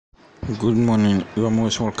Good morning, you are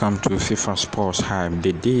most welcome to FIFA Sports Hype,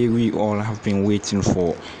 the day we all have been waiting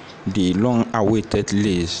for. The long-awaited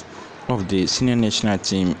list of the senior national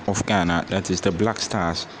team of Ghana, that is the Black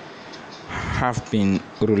Stars, have been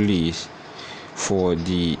released for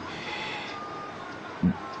the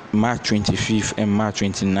March 25th and March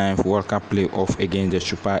 29th World Cup playoff against the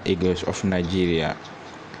Super Eagles of Nigeria.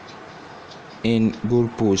 In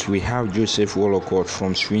goalpost, we have Joseph Wollacott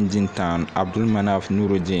from Swindon Town, Abdul Manaf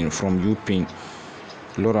Nuruddin from Uping,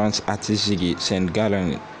 Lawrence Atizigi, St.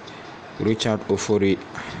 Gallen, Richard Ofori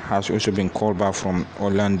has also been called back from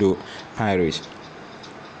Orlando Pirates.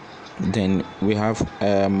 Then we have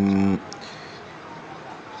in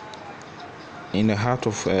the heart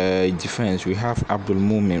of defense, we have Abdul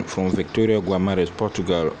Mumin from Victoria Guimarães,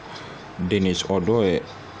 Portugal, Dennis Odoye,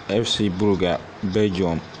 FC Brugge,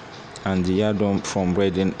 Belgium, and Yadom from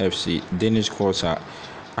Reading FC, Dennis Kosa,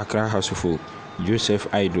 Accra Hasufo, Joseph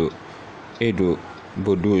Edo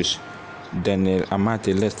Bodos, Daniel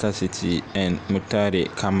Amate, Leicester City, and Mutare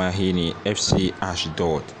Kamahini, FC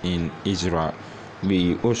Ashdod in Israel.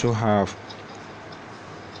 We also have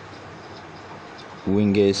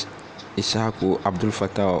wingers Isaku Abdul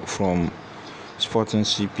Fattah from Sporting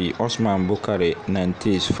CP, Osman Bokare,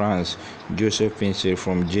 Nantes, France, Joseph Pincel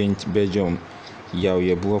from Gent, Belgium, Yao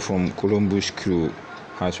Yeboah from Columbus Crew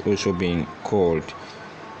has also been called.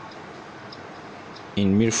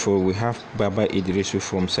 In midfield, we have Baba Idrisu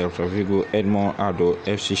from Celta Vigo, Edmond Ado,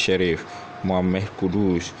 FC Sheriff, Mohamed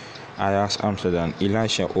Kudus, Ajax Amsterdam,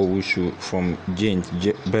 Elisha Owusu from Gent,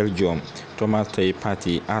 Belgium, Thomas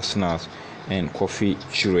Teipati, Arsenal, and Kofi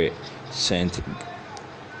Chure, St.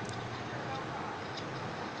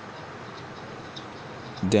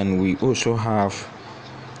 Then we also have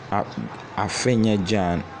Afenya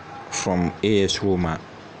Jan from AS Roma.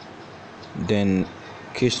 Then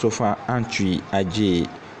Christopher Antwi Ajay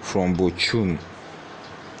from Bochum.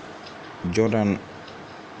 Jordan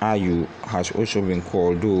Ayew has also been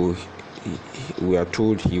called, though we are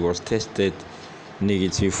told he was tested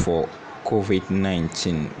negative for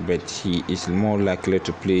COVID-19, but he is more likely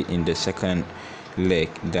to play in the second leg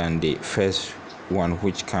than the first one,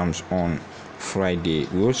 which comes on Friday.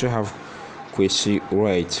 We also have Kwesi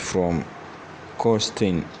Wright from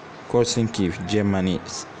Kosten Kiev, Germany,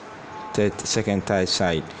 second tie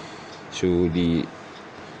side. So the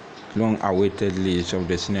long-awaited list of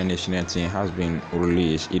the senior national team has been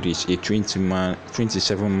released. It is a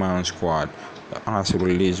 27-man squad as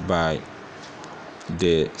released by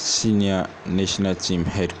the senior national team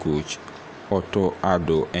head coach Otto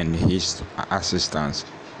Addo and his assistants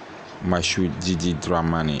Mashood Didi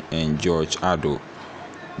Dramani and George Addo.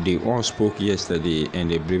 They all spoke yesterday and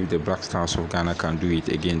they believe the Black Stars of Ghana can do it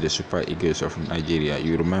against the Super Eagles of Nigeria.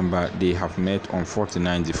 You remember they have met on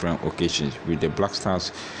 49 different occasions, with the Black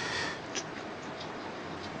Stars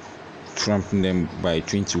trumping them by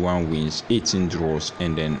 21 wins, 18 draws,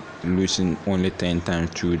 and then losing only 10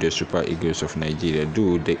 times to the Super Eagles of Nigeria.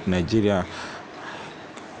 Though the Nigeria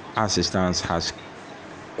assistants has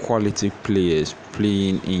quality players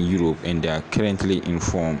playing in Europe and they are currently in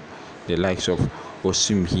form, the likes of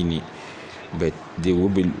Osimhini, but they will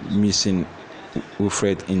be missing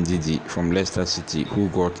Wilfred Ndidi from Leicester City, who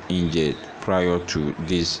got injured prior to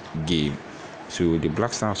this game. So the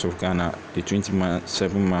Black Stars of Ghana, the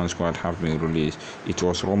 27-man squad, have been released. It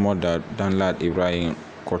was rumored that Danlad Ibrahim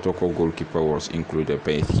Kotoko, goalkeeper, was included,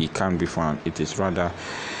 but he can't be found. It is rather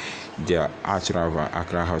their arch rival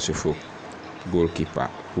Accra Hasufo goalkeeper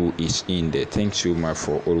who is in there. Thanks so much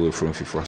for always from FIFA.